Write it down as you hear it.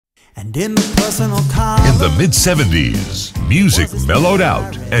and in the personal car. In the mid-70s, music mellowed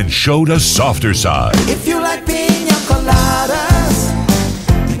out and showed a softer side. If you like pina coladas,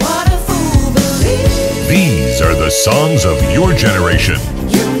 what a fool believes. These are the songs of your generation.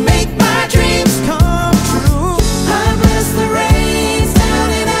 You make my dreams come true. I bless the rains down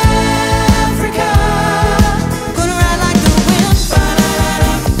in Africa. Gonna ride like the wind.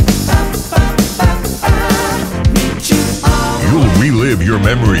 Meet you all. You'll relive your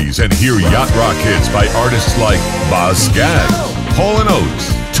memories and hear yacht rock hits by artists like Boz Scaggs, Hall &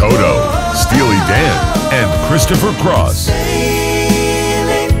 Oates, Toto, Steely Dan, and Christopher Cross.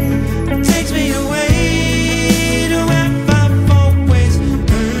 Sailing takes me away to where I've always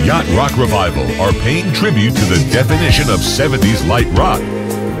heard. Yacht Rock Revival are paying tribute to the definition of 70s light rock.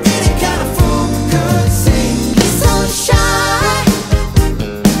 Any kind of fool could sing. He's so shy.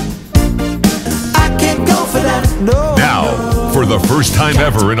 I can't go for that. No. Now, for the first time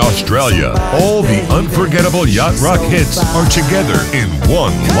ever in Australia, all the unforgettable yacht rock hits are together in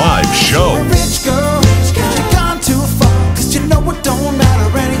one live show. Rich girl, you gone too far, 'cause you know it don't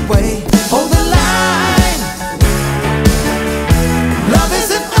matter anyway. Hold the line. Love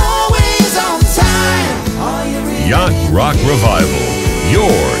isn't always on time. All you really Yacht Rock Revival,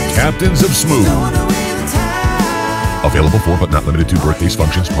 your captains of smooth. don't know when the time. Available for but not limited to birthdays,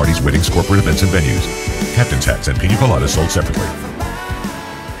 functions, parties, weddings, corporate events, and venues. Captain's hats and pina coladas sold separately.